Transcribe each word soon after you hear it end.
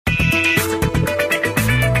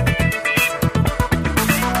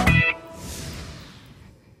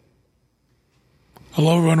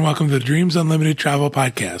Hello, everyone. Welcome to the Dreams Unlimited Travel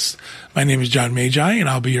Podcast. My name is John Magi, and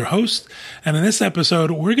I'll be your host. And in this episode,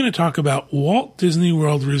 we're going to talk about Walt Disney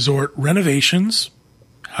World Resort renovations,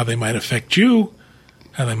 how they might affect you,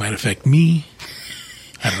 how they might affect me.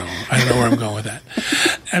 I don't know where I'm going with that.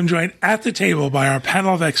 I'm joined at the table by our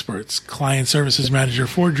panel of experts, Client Services Manager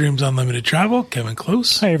for Dreams Unlimited Travel, Kevin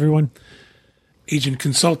Close. Hi, everyone. Agent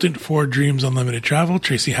Consultant for Dreams Unlimited Travel,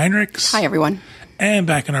 Tracy Heinrichs. Hi, everyone. And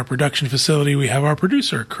back in our production facility, we have our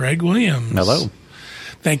producer, Craig Williams. Hello.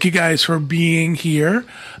 Thank you guys for being here.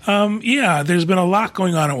 There's been a lot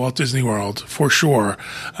going on at Walt Disney World, for sure.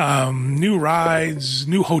 New rides,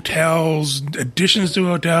 new hotels, additions to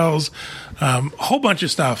hotels, a whole bunch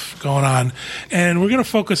of stuff going on. And we're going to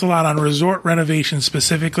focus a lot on resort renovations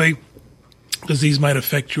specifically, because these might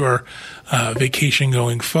affect your vacation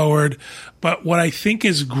going forward. But what I think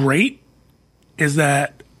is great is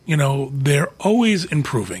that, they're always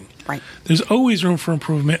improving. Right. There's always room for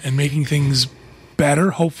improvement and making things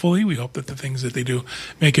better, hopefully. We hope that the things that they do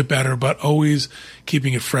make it better, but always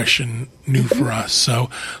keeping it fresh and new for us. So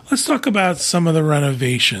let's talk about some of the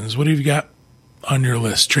renovations. What have you got on your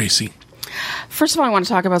list, Tracy? First of all, I want to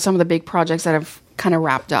talk about some of the big projects that have kind of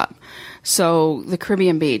wrapped up. So the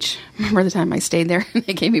Caribbean Beach. Remember the time I stayed there and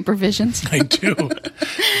they gave me provisions? I do.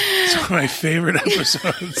 It's one of my favorite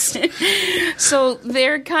episodes. So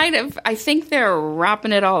they're I think they're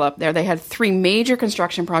wrapping it all up there. They had 3 major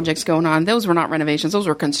construction projects going on. Those were not renovations. Those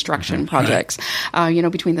were construction projects.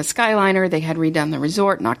 Right. Between the Skyliner, they had redone the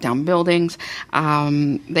resort, knocked down buildings.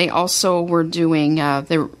 They also were doing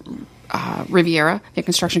the Riviera, the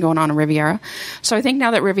construction going on in Riviera. So I think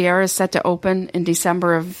now that Riviera is set to open in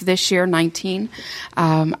December of this year, 19,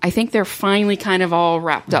 I think they're finally kind of all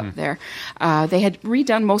wrapped up there. They had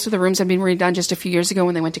redone, most of the rooms had been redone just a few years ago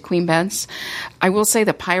when they went to Queen Beds. I will say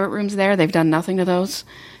the pirate rooms there, they've done nothing to those.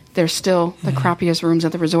 They're still the crappiest rooms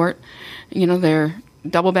at the resort. They're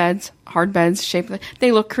double beds, hard beds, shaped.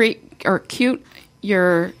 They look cute.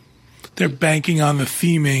 They're banking on the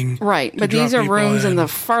theming. Right, but these are rooms in the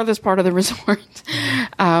farthest part of the resort.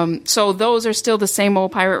 So those are still the same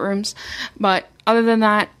old pirate rooms. But other than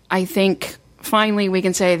that, I think finally we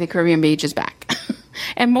can say the Caribbean Beach is back.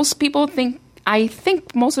 And most people I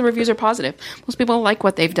think most of the reviews are positive. Most people like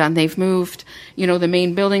what they've done. They've moved, the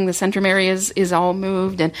main building, the Centrum area is all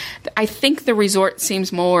moved. And I think the resort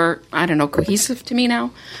seems more, cohesive to me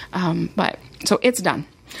now. So it's done.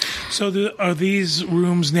 So are these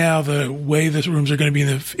rooms now the way the rooms are going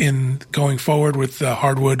to be in going forward with the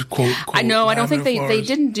hardwood quote? I know. I don't think they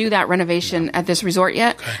didn't do that renovation at this resort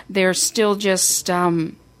yet. Okay. They're still just.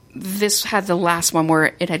 This had the last one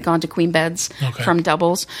where it had gone to queen beds from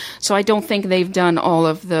doubles. So I don't think they've done all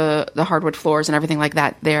of the hardwood floors and everything like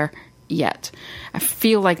that there yet. I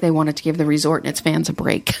feel like they wanted to give the resort and its fans a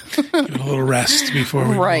break. Give it a little rest before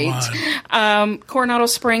we move on. Coronado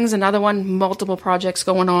Springs, another one, multiple projects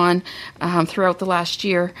going on throughout the last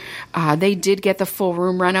year. They did get the full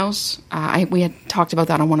room renos. We had talked about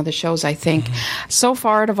that on one of the shows, I think. So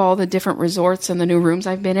far, out of all the different resorts and the new rooms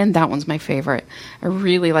I've been in, that one's my favorite. I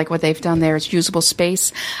really like what they've done there. It's usable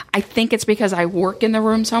space. I think it's because I work in the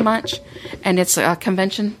room so much, and it's a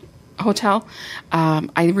convention hotel.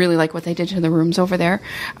 I really like what they did to the rooms over there.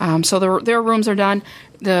 So their rooms are done.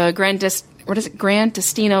 The Grand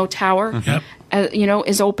Destino Tower,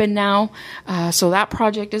 is open now. So that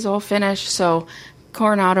project is all finished. So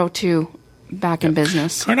Coronado too, back in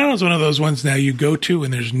business. Coronado is one of those ones now you go to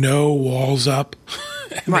and there's no walls up.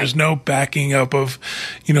 And there's no backing up of,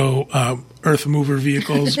 earth mover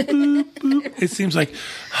vehicles. Boop, boop. It seems like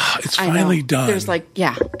it's finally done. There's and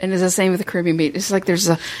it's the same with the Caribbean Beach. It's like there's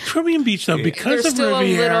a Caribbean Beach though because there's of still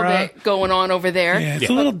Riviera, a little bit going on over there. Yeah, it's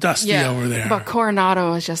a little dusty over there. But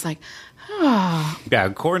Coronado is just like.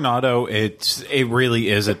 Yeah, Coronado, it really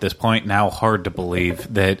is at this point now hard to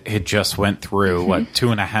believe that it just went through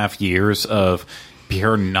 2.5 years of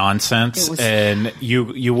pure nonsense, and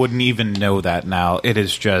you wouldn't even know that now. It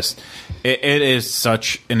is just it is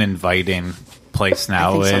such an inviting place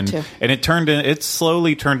now, I think so too. And it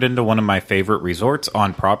slowly turned into one of my favorite resorts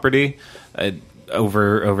on property.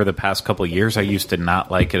 Over the past couple of years, I used to not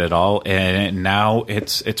like it at all, and now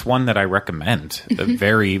it's one that I recommend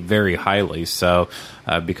very, very highly. So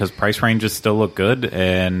because price ranges still look good,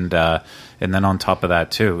 and then on top of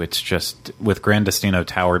that too, it's just with Grand Destino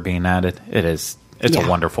Tower being added, it's a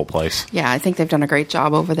wonderful place. Yeah, I think they've done a great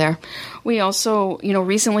job over there. We also,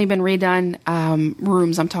 recently been redone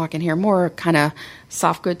rooms. I'm talking here more kind of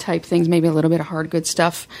soft good type things, maybe a little bit of hard good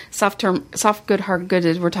stuff. Soft good, hard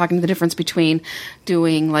good. We're talking the difference between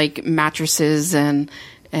doing like mattresses and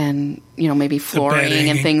and maybe flooring bedding,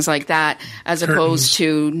 and things like that, as curtains. opposed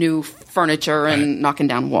to new furniture and knocking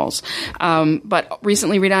down walls. But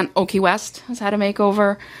recently redone, Oakey West has had a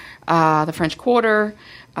makeover. The French Quarter,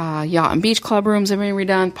 Yacht and Beach Club rooms have been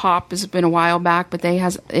redone. Pop has been a while back, but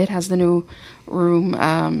it has the new room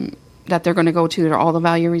that they're going to go to. They're all the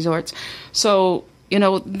value resorts. So,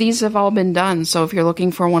 these have all been done. So if you're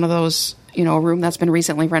looking for one of those, a room that's been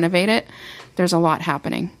recently renovated, there's a lot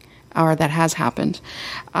happening, or that has happened.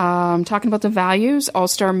 Talking about the values,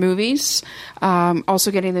 All-Star Movies,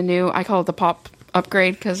 also getting the new, I call it the Pop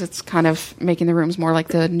upgrade because it's kind of making the rooms more like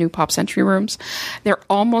the new Pop Century rooms. They're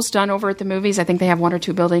almost done over at the movies. I think they have 1 or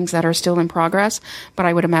 2 buildings that are still in progress, but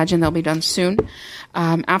I would imagine they'll be done soon.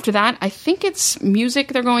 After that, I think it's music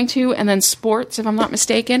they're going to, and then sports, if I'm not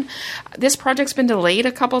mistaken. This project's been delayed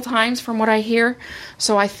a couple times from what I hear,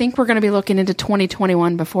 so I think we're going to be looking into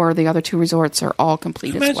 2021 before the other 2 resorts are all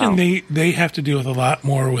complete as well. Imagine they have to deal with a lot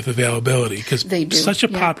more with availability because such a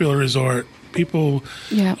popular resort. People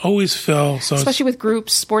always fill, so especially with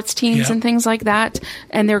groups, sports teams, and things like that.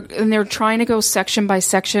 And they're trying to go section by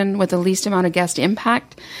section with the least amount of guest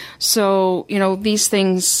impact. So these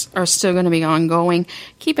things are still going to be ongoing.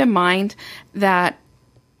 Keep in mind that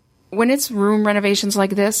when it's room renovations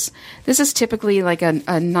like this is typically like a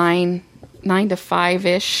 9 to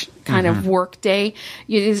 5-ish kind of work day.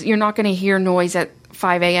 You're not going to hear noise at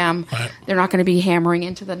 5 a.m. Right. They're not going to be hammering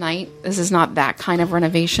into the night. This is not that kind of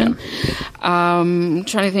renovation. I'm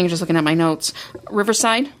trying to think, just looking at my notes.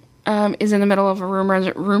 Riverside is in the middle of a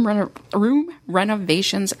room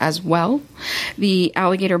renovations as well. The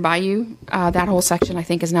Alligator Bayou, that whole section I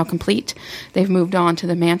think is now complete. They've moved on to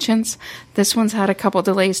the mansions. This one's had a couple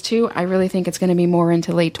delays too. I really think it's going to be more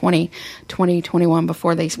into late 2021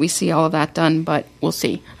 before we see all of that done, but we'll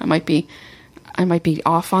see. I might be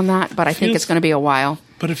off on that, but I think it's going to be a while.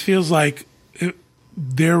 But it feels like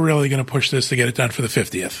they're really going to push this to get it done for the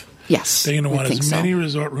 50th. Yes. They're going to want as many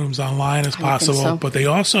resort rooms online as possible, but they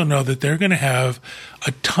also know that they're going to have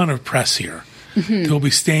a ton of press here. They'll be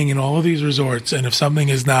staying in all of these resorts, and if something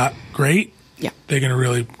is not great, they're going to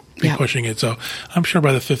really be pushing it. So I'm sure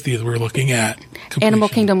by the 50th we're looking at completion. Animal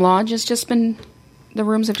Kingdom Lodge has just been... The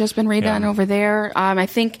rooms have just been redone over there. I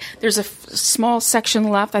think there's a small section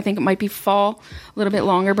left. I think it might be fall, a little bit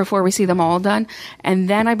longer before we see them all done. And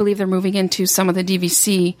then I believe they're moving into some of the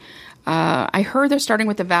DVC. I heard they're starting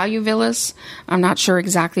with the value villas. I'm not sure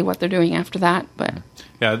exactly what they're doing after that, but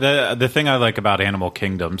the thing I like about Animal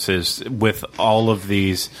Kingdoms is with all of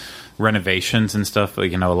these renovations and stuff. A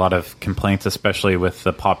lot of complaints, especially with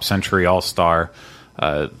the Pop Century All-Star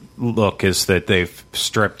look, is that they've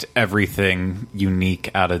stripped everything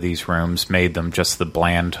unique out of these rooms, made them just the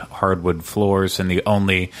bland hardwood floors, and the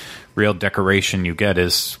only real decoration you get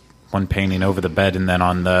is one painting over the bed and then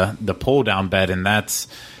on the pull down bed, and that's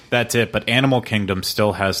it. But Animal Kingdom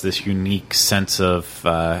still has this unique sense of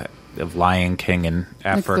Lion King in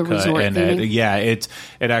Africa, like and it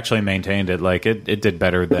actually maintained it. Like it did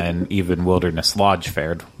better than even Wilderness Lodge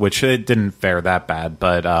fared, which it didn't fare that bad,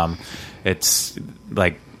 but it's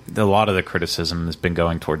like a lot of the criticism has been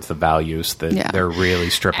going towards the values that they're really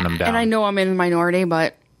stripping them down. And I know I'm in the minority,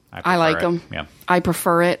 but I like them. Yeah. I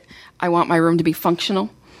prefer it. I want my room to be functional.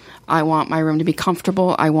 I want my room to be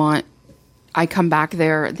comfortable. I come back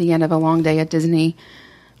there at the end of a long day at Disney,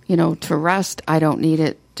 to rest. I don't need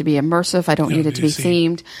it to be immersive. I don't need it to be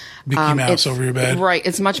themed. Mickey Mouse over your bed. Right.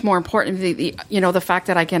 It's much more important. The fact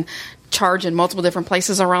that I can charge in multiple different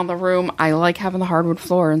places around the room. I like having the hardwood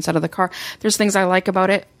floor instead of the car. There's things I like about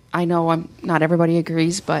it. I know not everybody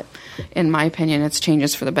agrees, but in my opinion, it's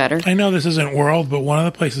changes for the better. I know this isn't World, but one of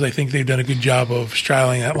the places I think they've done a good job of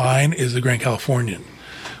straddling that line is the Grand Californian.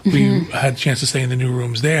 We had a chance to stay in the new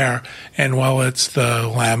rooms there, and while it's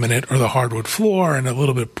the laminate or the hardwood floor and a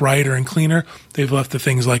little bit brighter and cleaner, they've left the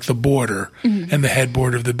things like the border and the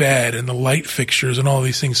headboard of the bed and the light fixtures and all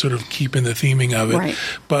these things sort of keeping the theming of it. Right.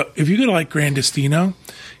 But if you go to like Grand Destino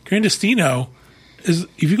is,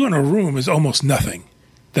 if you go in a room, is almost nothing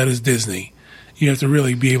that is Disney. You have to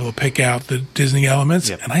really be able to pick out the Disney elements,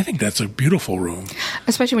 and I think that's a beautiful room.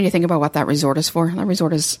 Especially when you think about what that resort is for. That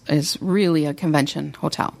resort is really a convention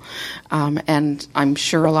hotel, and I'm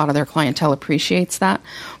sure a lot of their clientele appreciates that.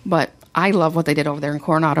 But I love what they did over there in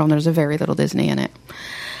Coronado, and there's a very little Disney in it.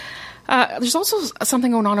 There's also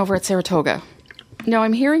something going on over at Saratoga. Now,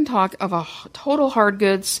 I'm hearing talk of a total hard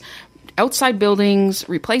goods, outside buildings,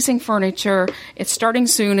 replacing furniture. It's starting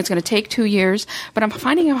soon. It's going to take 2 years, but I'm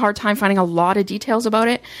finding a hard time finding a lot of details about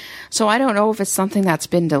it. So I don't know if it's something that's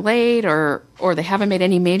been delayed or they haven't made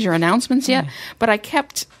any major announcements yet, but I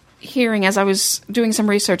kept hearing, as I was doing some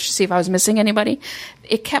research to see if I was missing anybody,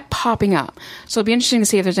 it kept popping up. So it'd be interesting to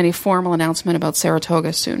see if there's any formal announcement about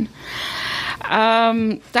Saratoga soon.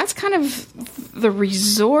 That's kind of the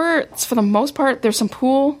resorts for the most part. There's some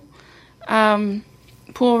pool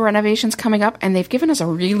renovations coming up, and they've given us a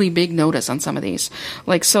really big notice on some of these.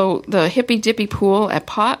 Like, so the Hippy Dippy pool at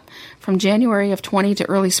Pot from January of 20 to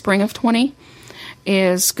early spring of 20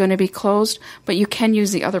 is going to be closed, but you can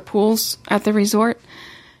use the other pools at the resort.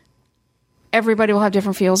 Everybody will have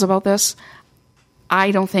different feels about this.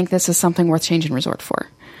 I don't think this is something worth changing resort for.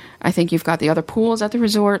 I think you've got the other pools at the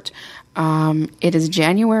resort. It is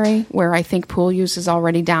January, where I think pool use is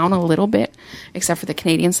already down a little bit, except for the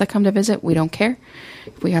Canadians that come to visit. We don't care.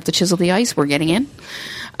 If we have to chisel the ice, we're getting in.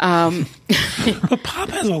 But Pop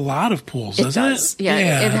has a lot of pools, doesn't it?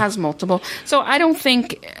 Yeah, it has multiple. So I don't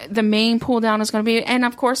think the main pool down is going to be, and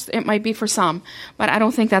of course it might be for some, but I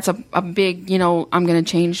don't think that's a big, I'm going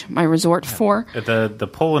to change my resort for. The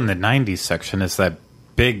pool in the 90s section is that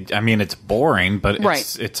big. I mean, it's boring, but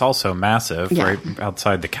it's also massive, right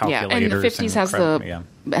outside the calculators. Yeah, and the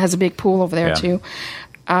 50s has a big pool over there too.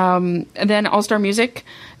 And then All Star Music,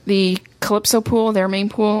 the Calypso pool, their main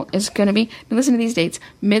pool is going to be. Listen to these dates: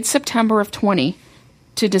 mid-September of 20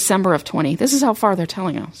 to December of 20. This is how far they're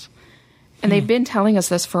telling us, and they've been telling us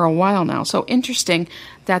this for a while now. So interesting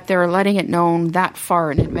that they're letting it known that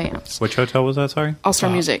far in advance. Which hotel was that? Sorry, All Star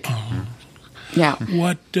Music. Yeah.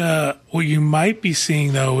 What you might be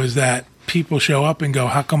seeing, though, is that people show up and go,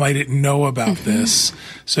 how come I didn't know about this?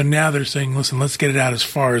 So now they're saying, listen, let's get it out as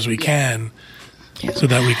far as we can so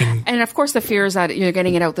that we can... And, of course, the fear is that you're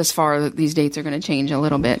getting it out this far, that these dates are going to change a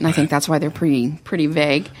little bit. And I think that's why they're pretty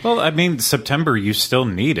vague. Well, I mean, September, you still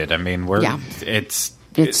need it. I mean,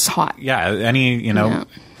 it's hot. Yeah,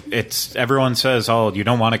 it's... Everyone says, you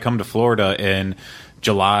don't want to come to Florida in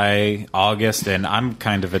July, August, and I'm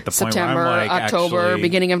kind of at the September, point where I'm like, October, actually,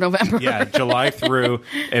 beginning of November. Yeah, July through,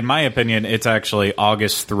 in my opinion, it's actually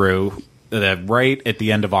August through, right at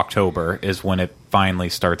the end of October is when it finally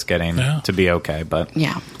starts getting to be okay. But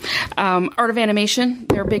Art of Animation,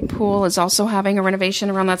 their big pool, is also having a renovation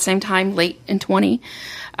around that same time, late in 20.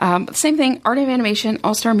 Same thing, Art of Animation,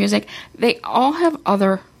 All-Star Music, they all have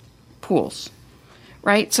other pools.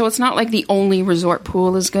 Right? So it's not like the only resort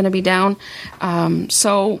pool is going to be down.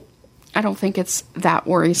 So I don't think it's that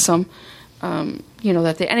worrisome. And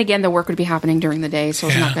again, the work would be happening during the day, so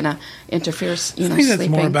it's not going to interfere, I think that's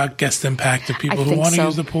more about guest impact of people who want to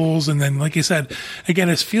use the pools. And then, like you said, again,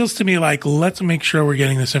 it feels to me like, let's make sure we're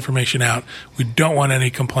getting this information out. We don't want any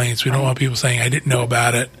complaints. We don't want people saying, I didn't know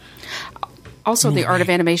about it. Also, the Art of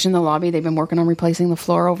Animation, the lobby, they've been working on replacing the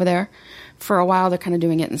floor over there. For a while, they're kind of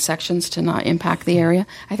doing it in sections to not impact the area.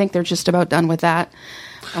 I think they're just about done with that.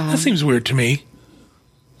 That seems weird to me.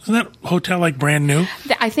 Isn't that hotel like brand new?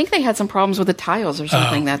 I think they had some problems with the tiles or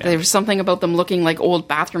something. There was something about them looking like old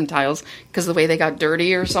bathroom tiles because of the way they got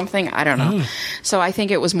dirty or something. I don't know. So I think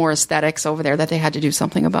it was more aesthetics over there that they had to do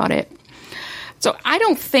something about it. So I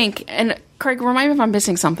don't think, and Craig, remind me if I'm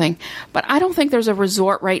missing something, but I don't think there's a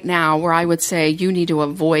resort right now where I would say you need to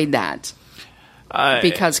avoid that.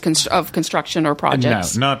 Because of construction or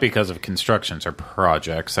projects? No, not because of constructions or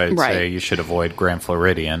projects. I'd say you should avoid Grand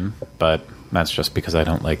Floridian, but that's just because I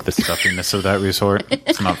don't like the stuffiness of that resort.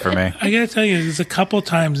 It's not for me. I got to tell you, there's a couple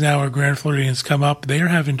times now where Grand Floridians come up. They are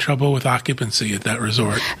having trouble with occupancy at that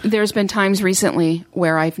resort. There's been times recently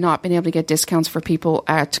where I've not been able to get discounts for people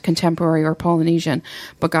at Contemporary or Polynesian,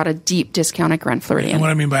 but got a deep discount at Grand Floridian. And what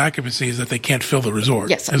I mean by occupancy is that they can't fill the resort.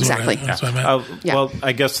 Yes, exactly. That's what I meant. Well,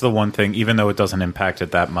 I guess the one thing, even though it doesn't impact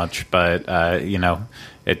it that much, but,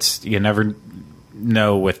 it's you never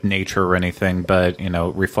know with nature or anything, but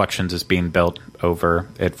Reflections is being built over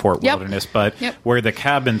at Fort Wilderness, but where the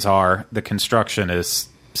cabins are, the construction is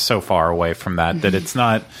so far away from that it's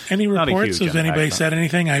not any reports. Not a huge has anybody impact, said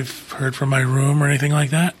anything I've heard from my room or anything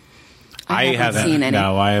like that? I haven't seen any.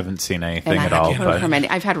 No, I haven't seen anything at all.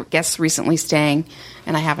 I've had guests recently staying,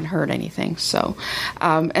 and I haven't heard anything. So,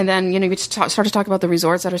 and then we start to talk about the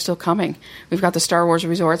resorts that are still coming. We've got the Star Wars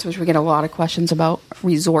resorts, which we get a lot of questions about.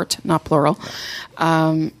 Resort, not plural.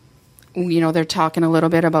 They're talking a little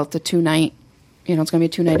bit about the 2-night. It's going to be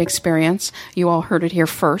a 2-night experience. You all heard it here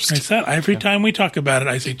first. I said every time we talk about it,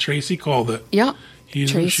 I say Tracy called it. Yeah.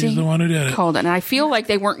 She's the one who did it. Called it. And I feel like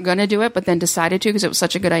they weren't going to do it, but then decided to because it was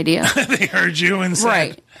such a good idea. They heard you and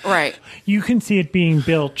said. Right. You can see it being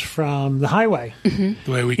built from the highway. The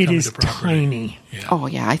way we come It is into property. tiny. Yeah. Oh,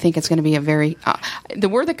 yeah. I think it's going to be a very... the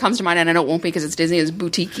word that comes to mind, and I know it won't be because it's Disney, is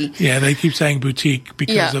boutique-y. Yeah, they keep saying boutique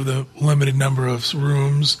because of the limited number of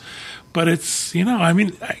rooms. But it's, I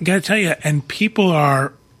got to tell you, and people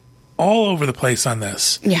are all over the place on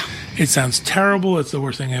this. Yeah. It sounds terrible. It's the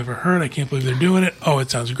worst thing I ever heard. I can't believe they're doing it. Oh, it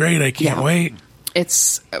sounds great. I can't wait.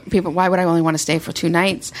 It's people. Why would I only want to stay for 2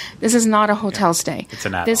 nights? This is not a hotel stay. It's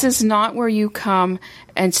an add-on. This is not where you come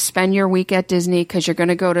and spend your week at Disney because you're going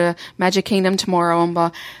to go to Magic Kingdom tomorrow. And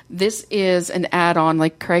blah. This is an add-on,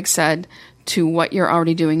 like Craig said, to what you're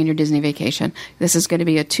already doing in your Disney vacation. This is going to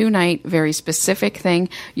be a 2-night, very specific thing.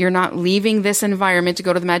 You're not leaving this environment to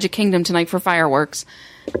go to the Magic Kingdom tonight for fireworks.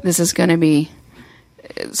 This is going to be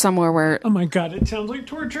somewhere where... Oh my God, it sounds like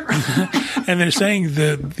torture. And they're saying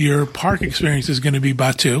that your park experience is going to be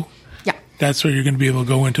Batu. Yeah. That's where you're going to be able to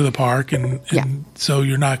go into the park. And so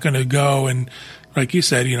you're not going to go and, like you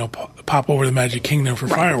said, pop over to the Magic Kingdom for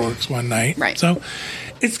fireworks one night. Right. So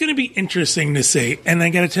it's going to be interesting to see. And I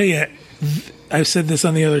got to tell you, I've said this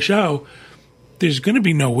on the other show, there's going to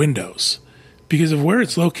be no windows because of where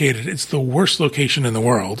it's located. It's the worst location in the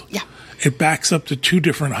world. Yeah. It backs up to 2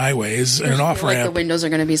 different highways and an off-ramp. Like the windows are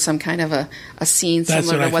going to be some kind of a scene That's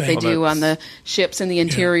similar to what they think. do on the ships in the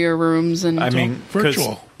interior rooms. And I mean,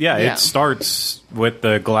 virtual. Yeah, Yeah. it starts with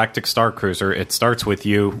the Galactic Star Cruiser. It starts with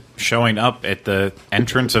you showing up at the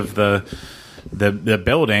entrance of the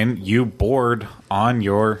building. You board on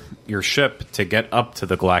your ship to get up to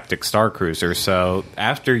the Galactic Star Cruiser. So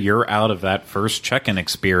after you're out of that first check-in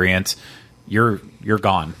experience, you're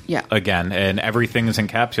gone again, and everything is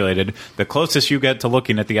encapsulated. The closest you get to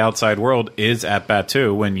looking at the outside world is at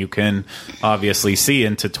Batu, when you can obviously see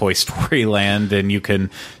into Toy Story Land, and you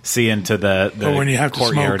can see into the or when you have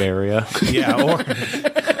courtyard to area. Yeah, or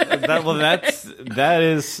that's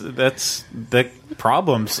the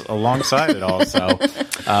problems alongside it all. So,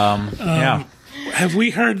 yeah. Have we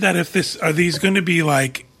heard that are these going to be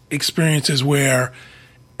like experiences where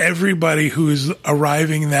everybody who's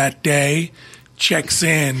arriving that day checks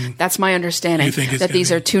in? that's my understanding. You think it's that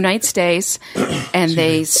these are 2-night stays, and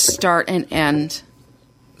they start and end.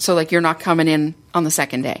 So, like, you're not coming in on the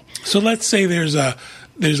second day. So let's say there's a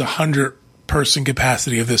 100-person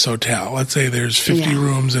capacity of this hotel. Let's say there's 50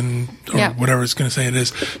 rooms or whatever it's going to say it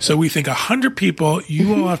is. So we think 100 people.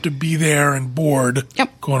 You all have to be there and board,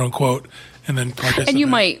 quote unquote, and then participate. And you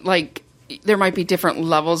might there might be different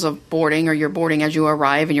levels of boarding, or you're boarding as you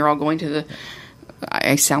arrive, and you're all going to the.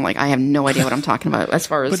 I sound like I have no idea what I'm talking about as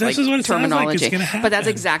far as this is what it terminology. sounds like it's gonna happen. But that's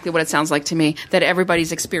exactly what it sounds like to me. That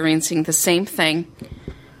everybody's experiencing the same thing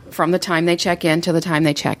from the time they check in to the time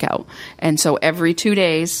they check out, and so every 2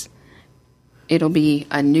 days, it'll be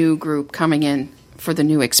a new group coming in for the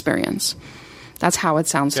new experience. That's how it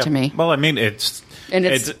sounds to me. Well, I mean,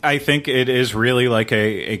 I think it is really like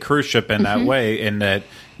a cruise ship in that way, in that,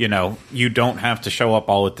 you don't have to show up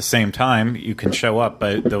all at the same time. You can show up,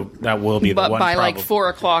 but that will be the one problem. But by like 4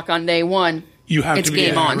 o'clock on day 1, you have it's to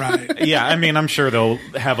game on. Right. Yeah, I mean, I'm sure they'll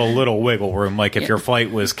have a little wiggle room, like if your flight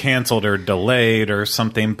was canceled or delayed or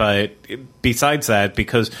something. But besides that,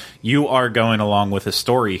 because you are going along with a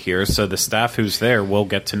story here, so the staff who's there will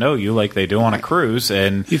get to know you like they do on a cruise.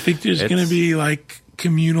 And you think there's going to be like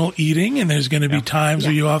communal eating, and there's going to be times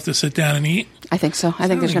where you have to sit down and eat? I think so. I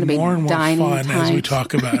think there's going to be more and more dining fun times as we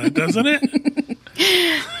talk about it, doesn't it?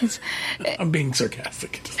 I'm being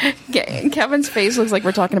sarcastic. Kevin's face looks like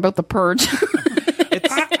we're talking about The Purge.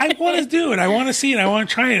 I want to do it. I want to see it. I want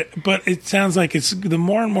to try it. But it sounds like the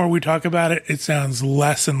more and more we talk about it, it sounds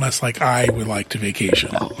less and less like I would like to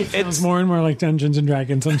vacation. It sounds more and more like Dungeons and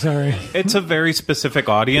Dragons. I'm sorry. It's a very specific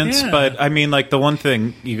audience, but I mean, like, the one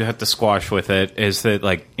thing you have to squash with it is that,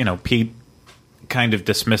 like, Pete kind of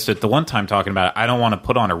dismissed it the one time talking about it. I don't want to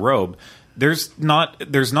put on a robe. There's not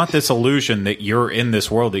this illusion that you're in this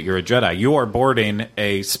world, that you're a Jedi. You are boarding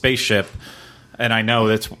a spaceship. And I know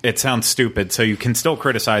it sounds stupid, so you can still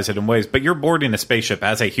criticize it in ways, but you're boarding a spaceship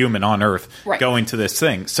as a human on Earth going to this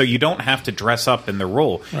thing. So you don't have to dress up in the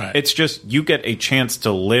role. Right. It's just you get a chance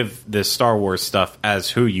to live this Star Wars stuff as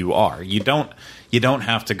who you are. You don't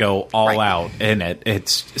have to go all out in it.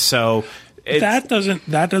 That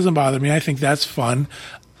doesn't bother me. I think that's fun.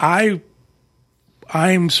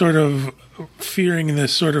 I'm sort of fearing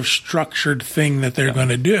this sort of structured thing that they're going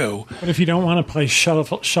to do. But if you don't want to play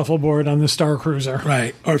shuffleboard on the Star Cruiser.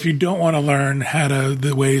 Right. Or if you don't want to learn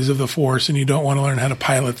the ways of the Force, and you don't want to learn how to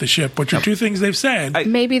pilot the ship, which are two things they've said.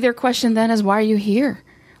 Maybe their question then is, why are you here?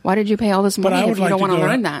 Why did you pay all this money if you don't want to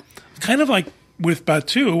learn that? Kind of like with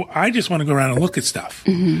Batu, I just want to go around and look at stuff.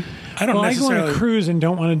 Mm-hmm. I don't necessarily... I go on a cruise and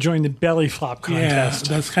don't want to join the belly flop contest.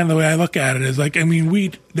 Yeah, that's kind of the way I look at it. Is like, I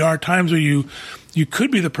mean, there are times where you could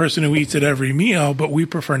be the person who eats at every meal, but we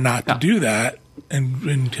prefer not to do that.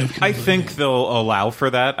 and I think they'll allow for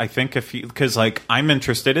that. I think because like I'm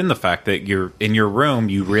interested in the fact that you're in your room,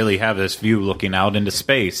 you really have this view looking out into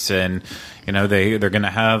space, and they're going to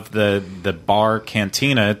have the bar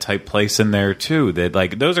cantina type place in there too. That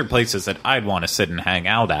like those are places that I'd want to sit and hang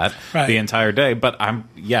out at the entire day. But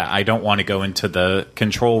I don't want to go into the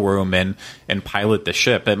control room and pilot the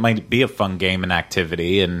ship. It might be a fun game and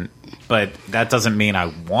activity, but that doesn't mean I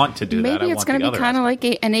want to do that. Maybe it's going to be kind of like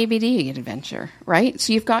an ABD adventure, right?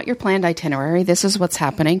 So you've got your planned itinerary. This is what's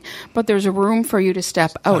happening, but there's a room for you to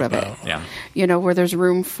step out of it. Yeah. Where there's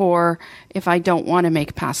room for if I don't want to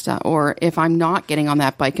make pasta, or if I'm not getting on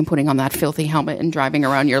that bike and putting on that filthy helmet and driving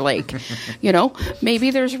around your lake.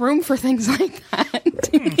 Maybe there's room for things like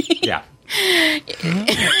that. Yeah.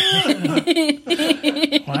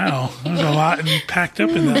 Wow, there was a lot packed up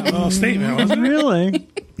in that little statement, wasn't it? Really?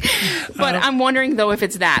 But I'm wondering though if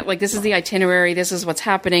it's that, like, this is the itinerary, this is what's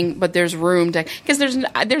happening, but there's room to, because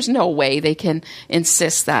there's no way they can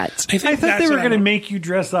insist that. I thought they were going to make you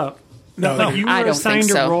dress up. No, you I were don't assigned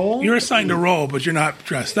think so. a role. You're assigned a role, but you're not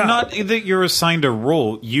dressed up. Not that you're assigned a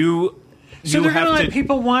role. So they're going to let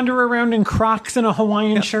people wander around in Crocs and a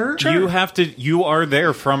Hawaiian shirt? Sure. You are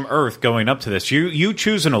there from Earth going up to this. You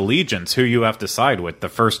choose an allegiance who you have to side with, the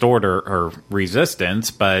First Order or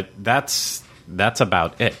Resistance, but that's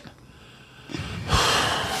about it.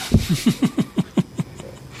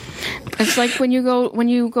 It's like when you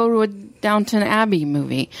go to a Downton Abbey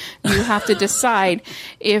movie, you have to decide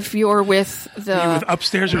if you're with the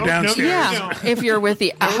upstairs or downstairs. Yeah, if you're with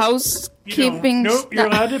the housekeeping. Nope, you're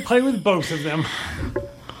allowed to play with both of them.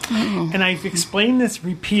 Oh. And I've explained this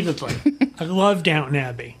repeatedly. I love Downton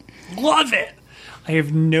Abbey. Love it. I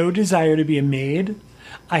have no desire to be a maid.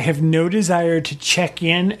 I have no desire to check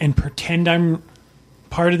in and pretend I'm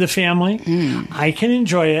part of the family. I can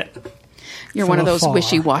enjoy it. You're one of those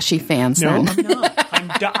wishy-washy fans, No, then. I'm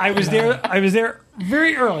not. I was there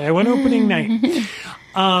very early. I went opening night.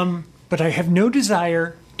 But I have no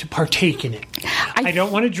desire to partake in it. I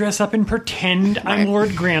don't want to dress up and pretend I'm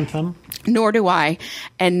Lord Grantham. Nor do I.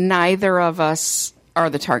 And neither of us are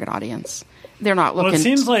the target audience. They're not looking... Well, it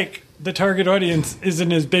seems like the target audience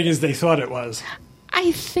isn't as big as they thought it was.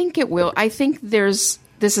 I think it will. I think this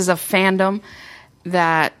is a fandom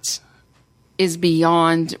that is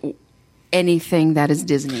beyond anything that is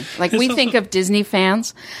Disney. Like, we think of Disney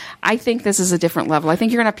fans. I think this is a different level. I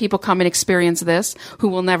think you're going to have people come and experience this who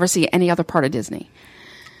will never see any other part of Disney.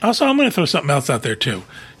 Also, I'm going to throw something else out there, too.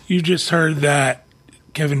 You just heard that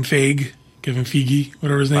Kevin Feige,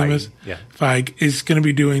 whatever his name is, Feige, is going to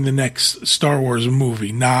be doing the next Star Wars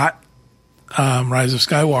movie. Not Rise of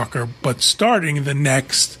Skywalker, but starting the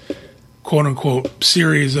next quote-unquote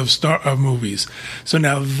series of movies. So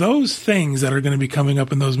now those things that are going to be coming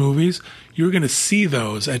up in those movies, you're going to see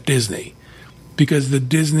those at Disney, because the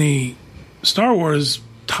Disney Star Wars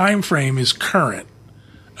time frame is current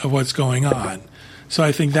of what's going on. So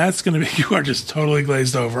I think that's going to be... You are just totally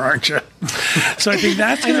glazed over, aren't you? So I think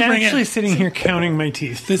that's going to bring... I'm actually sitting here counting my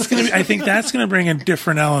teeth. I think that's going to bring a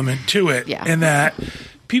different element to it, in that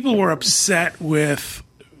people were upset with...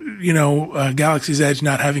 Galaxy's Edge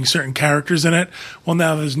not having certain characters in it. Well,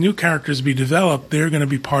 now there's new characters to be developed. They're going to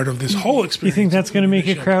be part of this whole experience. You think that's going to make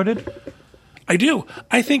it crowded? I do.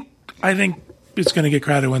 I think it's going to get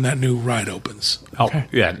crowded when that new ride opens. Okay.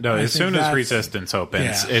 Yeah. No. As soon as Resistance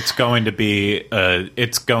opens, it's going to be.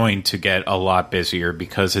 It's going to get a lot busier,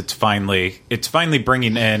 because it's finally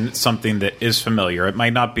bringing in something that is familiar. It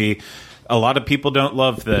might not be. A lot of people don't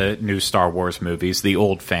love the new Star Wars movies, the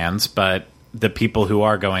old fans, but the people who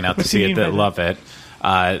are going out to see it that love it,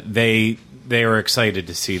 they are excited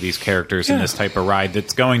to see these characters in this type of ride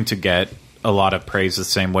that's going to get a lot of praise the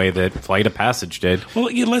same way that Flight of Passage did. Well,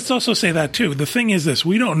 let's also say that, too. The thing is this.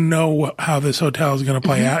 We don't know how this hotel is going to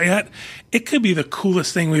play out yet. It could be the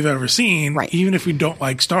coolest thing we've ever seen, even if we don't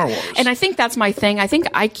like Star Wars. And I think that's my thing. I think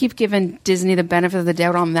I keep giving Disney the benefit of the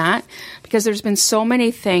doubt on that, because there's been so many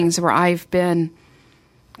things where I've been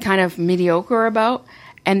kind of mediocre about,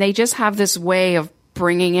 and they just have this way of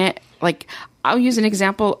bringing it. Like, I'll use an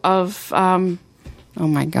example of, oh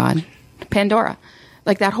my God, Pandora.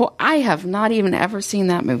 Like that whole, I have not even ever seen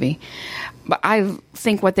that movie, but I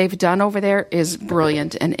think what they've done over there is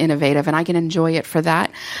brilliant and innovative, and I can enjoy it for that.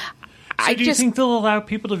 So do you think they'll allow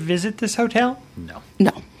people to visit this hotel? No.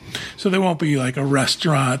 No. So there won't be like a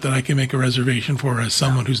restaurant that I can make a reservation for as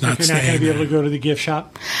someone who's not If you're not going staying to be there. able to go to the gift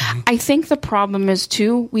shop. I think the problem is,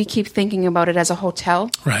 too, we keep thinking about it as a hotel.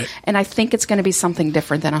 Right. And I think it's going to be something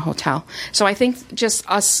different than a hotel. So I think just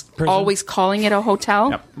us always calling it a hotel.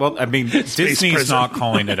 Yep. Well, I mean, Disney's prison. not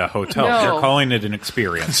calling it a hotel. No. They're calling it an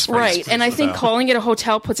experience. Right. And I think calling it a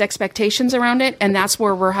hotel puts expectations around it, and that's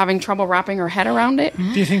where we're having trouble wrapping our head around it. Do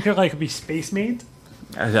you think they're like be Space Maids?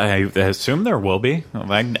 I assume there will be.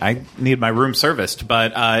 I need my room serviced,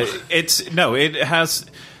 but it has.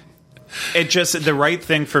 It just the right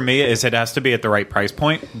thing for me is it has to be at the right price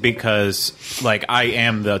point because like I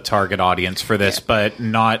am the target audience for this, but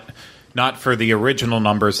not for the original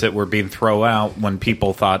numbers that were being thrown out when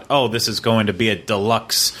people thought, oh, this is going to be a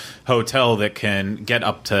deluxe hotel that can get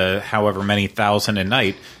up to however many thousand a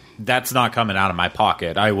night. That's not coming out of my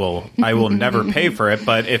pocket. I will never pay for it.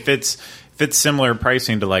 But if it's similar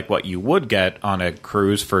pricing to like what you would get on a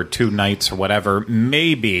cruise for 2 nights or whatever,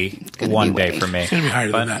 maybe one day for me. It's going to be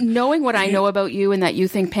higher than that. Knowing what I know about you and that you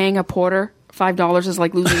think paying a porter $5 is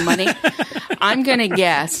like losing money, I'm going to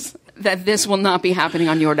guess that this will not be happening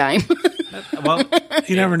on your dime. Well,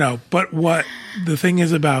 You never know. But what the thing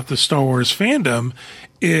is about the Star Wars fandom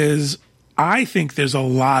is I think there's a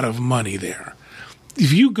lot of money there.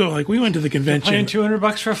 If you go, like we went to the convention. Paying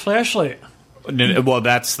 $200 for a flashlight. well,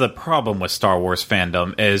 that's the problem with Star Wars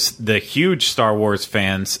fandom is the huge Star Wars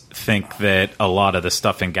fans think that a lot of the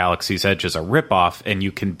stuff in Galaxy's Edge is a ripoff, and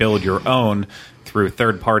you can build your own through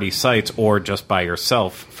third-party sites or just by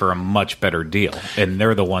yourself for a much better deal. And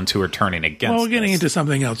they're the ones who are turning against Well, we're getting this. into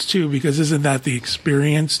something else, too, because isn't that the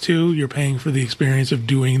experience, too? You're paying for the experience of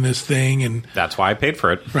doing this thing. And That's why I paid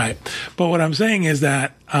for it. right. But what I'm saying is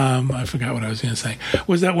that, I forgot what I was going to say,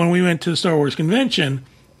 was that when we went to the Star Wars convention,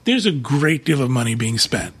 there's a great deal of money being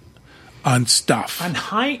spent on stuff. On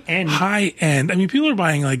high end. High end. I mean, people are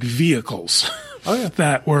buying, like, vehicles Oh, yeah.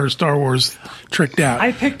 that were Star Wars tricked out.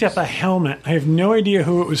 I picked up a helmet. I have no idea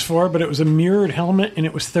who it was for, but it was a mirrored helmet, and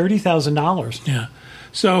it was $30,000. Yeah.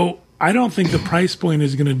 So I don't think the price point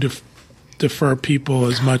is going to defer people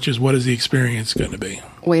as much as what is the experience going to be.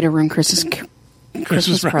 Way to ruin Christmas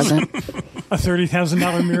present. A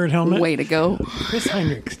 $30,000 mirrored helmet. Way to go. Chris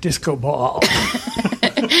Heinrich's disco ball.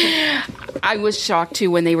 I was shocked, too,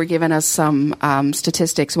 when they were giving us some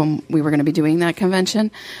statistics when we were going to be doing that convention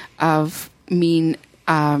of median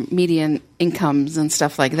incomes and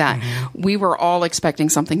stuff like that. Mm-hmm. We were all expecting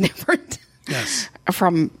something different. Yes.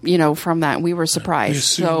 From that. We were surprised.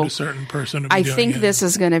 They assumed a certain person would be I doing think it. this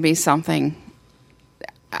is going to be something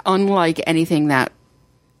unlike anything that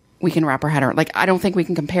we can wrap our head around. Like, I don't think we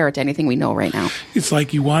can compare it to anything we know right now. It's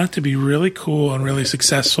like you want it to be really cool and really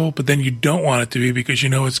successful, but then you don't want it to be because you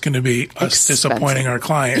know it's going to be us disappointing our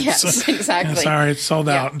clients. Yes, exactly. And sorry, it's sold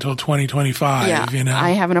out until 2025. Yeah, You know?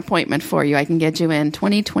 I have an appointment for you. I can get you in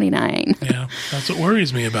 2029. Yeah, that's what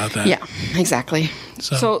worries me about that. Yeah, exactly.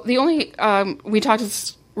 So- So the only we talked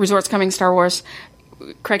resorts coming Star Wars.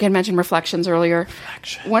 Craig had mentioned Reflections earlier.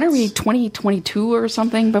 When are we, 2022 or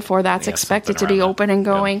something, before that's expected to something be around open that. and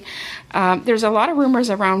going? There's a lot of rumors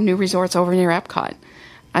around new resorts over near Epcot.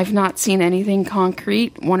 I've not seen anything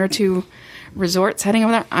concrete. 1 or 2 resorts heading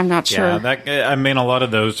over there. I'm not sure. Yeah, I mean, a lot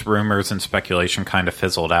of those rumors and speculation kind of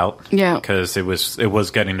fizzled out. Yeah. Because it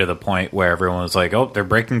was getting to the point where everyone was like, oh, they're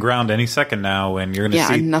breaking ground any second now, and you're going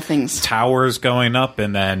to see nothing's towers going up,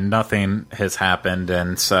 and then nothing has happened.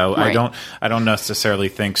 And so Right. I don't necessarily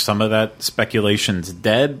think some of that speculation's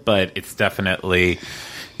dead, but it's definitely,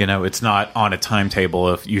 it's not on a timetable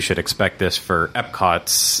of you should expect this for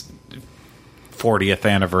Epcot's 40th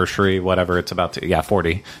anniversary, whatever it's about to,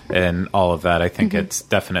 40, and all of that. I think it's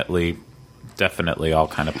definitely all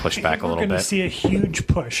kind of pushed back a little We're going to bit. see a huge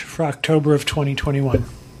push for October of 2021.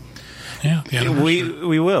 Yeah, the anniversary.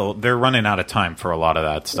 We will. They're running out of time for a lot of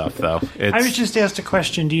that stuff, though. I was just asked a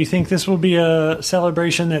question. Do you think this will be a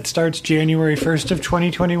celebration that starts January 1st of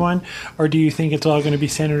 2021, or do you think it's all going to be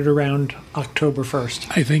centered around October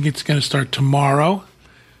 1st? I think it's going to start tomorrow,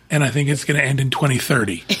 and I think it's going to end in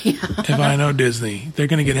 2030. If I know Disney, they're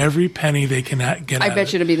going to get every penny they can get. I out bet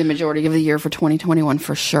of you it'll be the majority of the year for 2021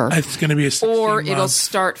 for sure. It's going to be a 16 Or it'll month,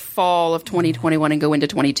 start fall of 2021 and go into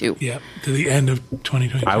 22. yeah, to the end of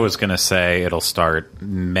 2020. I was going to say it'll start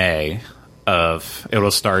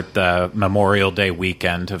it'll start the Memorial Day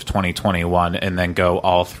weekend of 2021 and then go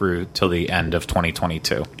all through till the end of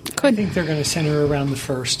 2022. I think they're going to center around the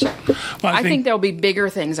 1st. Well, I think there'll be bigger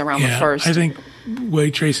things around the first. I think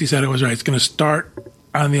way Tracy said it was right. It's going to start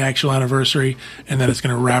on the actual anniversary, and then it's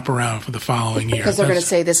going to wrap around for the following year. because they're going to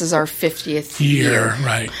say this is our 50th year,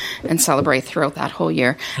 right? and celebrate throughout that whole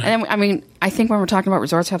year. And then, I think when we're talking about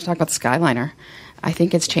resorts, we have to talk about the Skyliner. I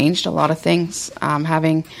think it's changed a lot of things.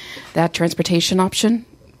 Having that transportation option,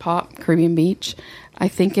 Pop, Caribbean Beach, I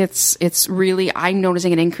think it's really, I'm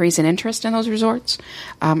noticing an increase in interest in those resorts.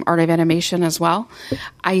 Art of Animation as well.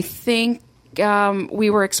 I think we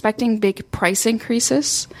were expecting big price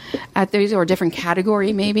increases at these, or a different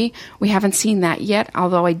category maybe. We haven't seen that yet,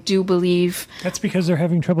 although I do believe... That's because they're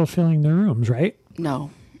having trouble filling their rooms, right?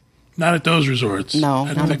 No. Not at those resorts. No, I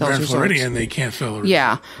not don't at think those Grand resorts. Floridian, they can't fill a resort.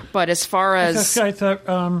 Yeah, but as far as... I thought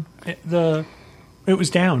it was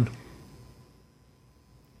down.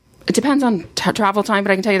 It depends on travel time,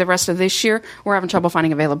 but I can tell you the rest of this year, we're having trouble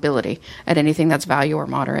finding availability at anything that's value or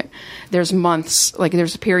moderate. There's months, like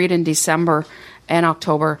there's a period in December and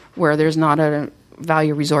October where there's not a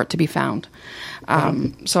value resort to be found.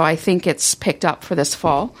 So I think it's picked up for this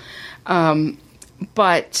fall.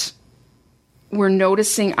 But we're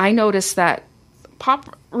noticing, I noticed that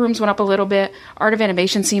Pop rooms went up a little bit. Art of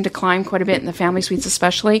Animation seemed to climb quite a bit in the family suites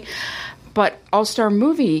especially. But All-Star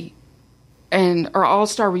Movie or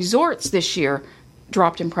All-Star Resorts this year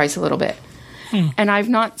dropped in price a little bit. And I've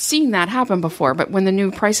not seen that happen before, but when the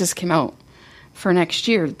new prices came out for next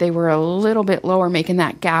year, they were a little bit lower, making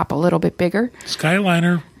that gap a little bit bigger.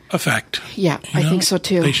 Skyliner effect. Yeah, I think so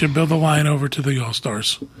too. They should build a line over to the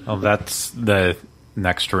All-Stars. Well, that's the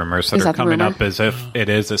next rumors that Is are that the coming rumor? up. Is if it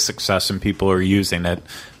is a success and people are using it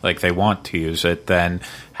like they want to use it, then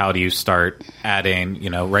how do you start adding,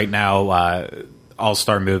 right now,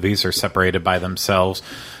 All-Star movies are separated by themselves.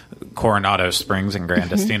 Coronado Springs and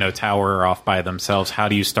Grand Destino Tower are off by themselves. How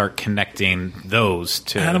do you start connecting those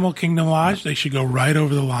to... Animal Kingdom Lodge, they should go right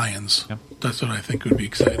over the lions. Yep. That's what I think would be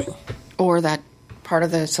exciting. Or that part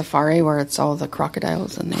of the safari where it's all the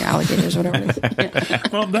crocodiles and the alligators, whatever it is. Yeah.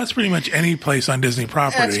 Well, that's pretty much any place on Disney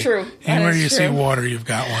property. That's true. That Anywhere is you see true. water, you've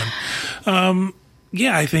got one.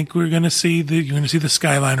 Yeah, I think you're going to see the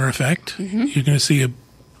Skyliner effect. You're going to see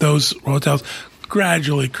those hotels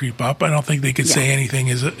gradually creep up. I don't think they could say anything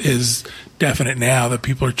is definite now that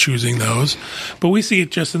people are choosing those, but we see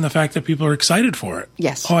it just in the fact that people are excited for it.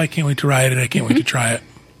 Yes. Oh, I can't wait to ride it. I can't wait to try it.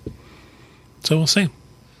 So we'll see.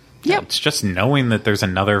 Yep. It's just knowing that there's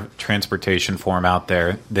another transportation form out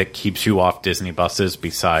there that keeps you off Disney buses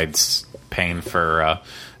besides paying for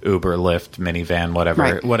Uber, Lyft, minivan,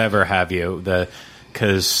 whatever have you.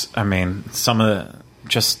 Because some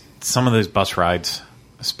of those bus rides,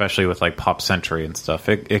 especially with like Pop Century and stuff,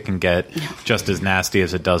 it can get just as nasty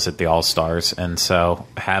as it does at the All-Stars. And so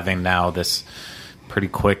having now this pretty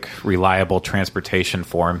quick, reliable transportation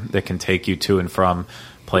form that can take you to and from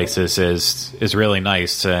places is really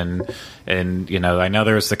nice. And I know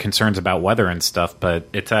there's the concerns about weather and stuff, but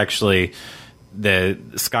it's actually the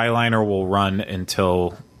Skyliner will run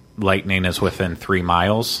until Lightning is within 3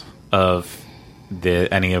 miles of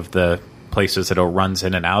any of the places that it runs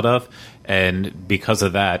in and out of. And because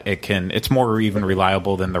of that, it's more even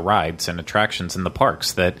reliable than the rides and attractions in the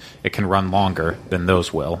parks, that it can run longer than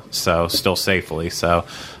those will. So still safely. So,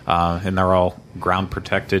 and they're all ground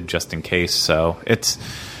protected just in case. So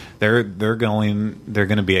they're going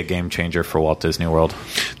to be a game changer for Walt Disney World.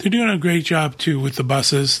 They're doing a great job too with the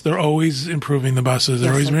buses. They're always improving the buses.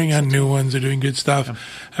 They're always bringing on new ones. They're doing good stuff. Yeah.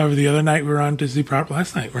 However, the other night we were on Disney property.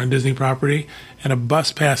 Last night we were on Disney property, and a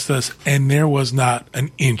bus passed us, and there was not an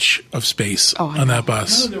inch of space on that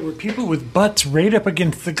bus. No, there were people with butts right up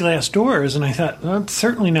against the glass doors, and I thought, well, it's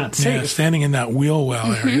certainly not safe. Yeah, standing in that wheel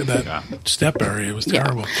well area, that step area, was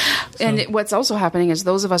terrible. And what's also happening is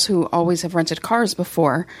those of us who always have rented cars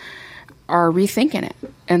before are rethinking it.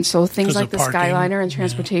 And so things like the Skyliner and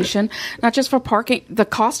transportation, not just for parking, the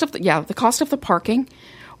cost of the parking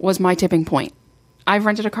was my tipping point. I've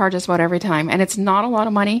rented a car just about every time, and it's not a lot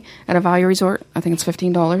of money at a value resort. I think it's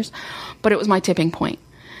 $15, but it was my tipping point.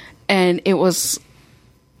 And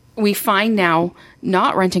we find now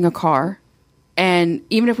not renting a car, and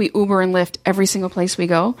even if we Uber and Lyft every single place we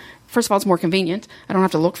go, first of all, it's more convenient. I don't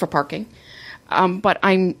have to look for parking. But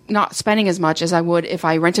I'm not spending as much as I would if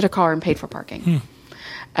I rented a car and paid for parking.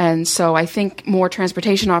 And so I think more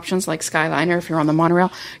transportation options like Skyliner, if you're on the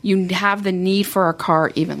monorail, you have the need for a car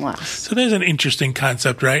even less. So there's an interesting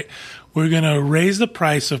concept, right? We're going to raise the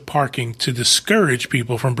price of parking to discourage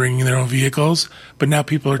people from bringing their own vehicles, but now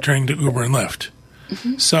people are turning to Uber and Lyft.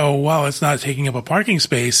 So while it's not taking up a parking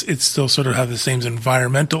space, it still sort of has the same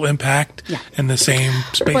environmental impact and the same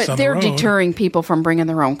space on the road. But they're deterring people from bringing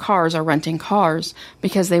their own cars or renting cars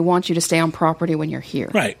because they want you to stay on property when you're here.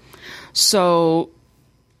 Right. So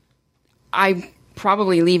I'm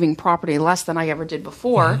probably leaving property less than I ever did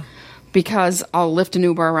before because I'll Lyft an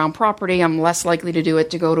Uber around property. I'm less likely to do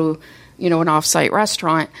it to go to, an off-site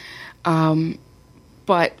restaurant.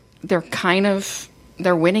 But they're kind of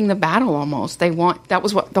they're winning the battle almost. That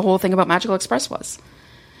was what the whole thing about Magical Express was.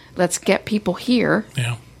 Let's get people here,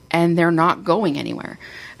 and they're not going anywhere.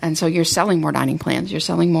 And so you're selling more dining plans. You're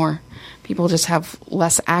selling more. People just have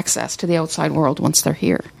less access to the outside world once they're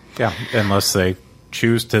here. Yeah, unless they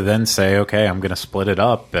choose to then say, okay, I'm going to split it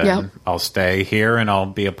up, and I'll stay here, and I'll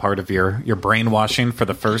be a part of your brainwashing for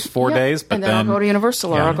the first 4 days. But and then I'll go to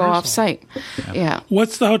Universal, or I'll go off-site. Yeah.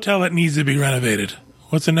 What's the hotel that needs to be renovated?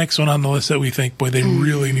 What's the next one on the list that we think, boy, they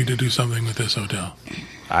really need to do something with this hotel?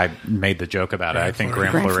 I made the joke about it. I think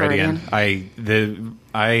Grand Floridian.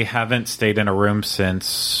 I haven't stayed in a room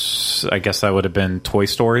since, I guess that would have been Toy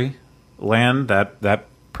Story Land, that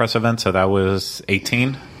press event. So that was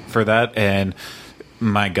 18 for that. And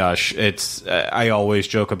my gosh, I always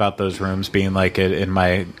joke about those rooms being like in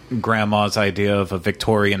my grandma's idea of a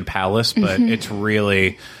Victorian palace, but it's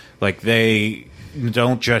really like they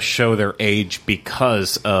don't just show their age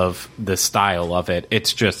because of the style of it.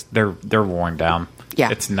 It's just they're worn down. Yeah.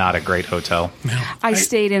 It's not a great hotel. No. I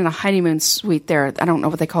stayed in a honeymoon suite there. I don't know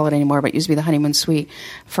what they call it anymore, but it used to be the honeymoon suite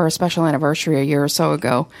for a special anniversary a year or so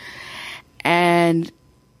ago. And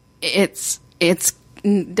it's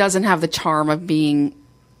doesn't have the charm of being,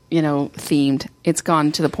 themed. It's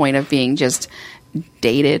gone to the point of being just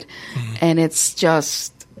dated. And it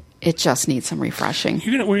just needs some refreshing.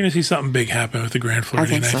 We're going to see something big happen with the Grand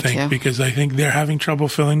Floridian, I think, because I think they're having trouble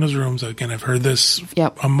filling those rooms. Again, I've heard this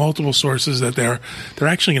on multiple sources that they're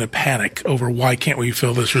actually going to panic over why can't we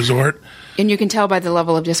fill this resort. And you can tell by the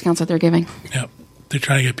level of discounts that they're giving. Yep. They're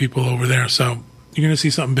trying to get people over there. So you're going to see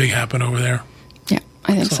something big happen over there. Yeah,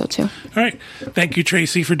 I think so too. All right. Thank you,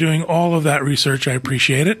 Tracy, for doing all of that research. I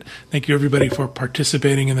appreciate it. Thank you, everybody, for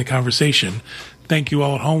participating in the conversation. Thank you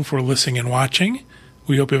all at home for listening and watching.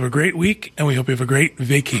 We hope you have a great week, and we hope you have a great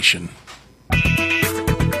vacation.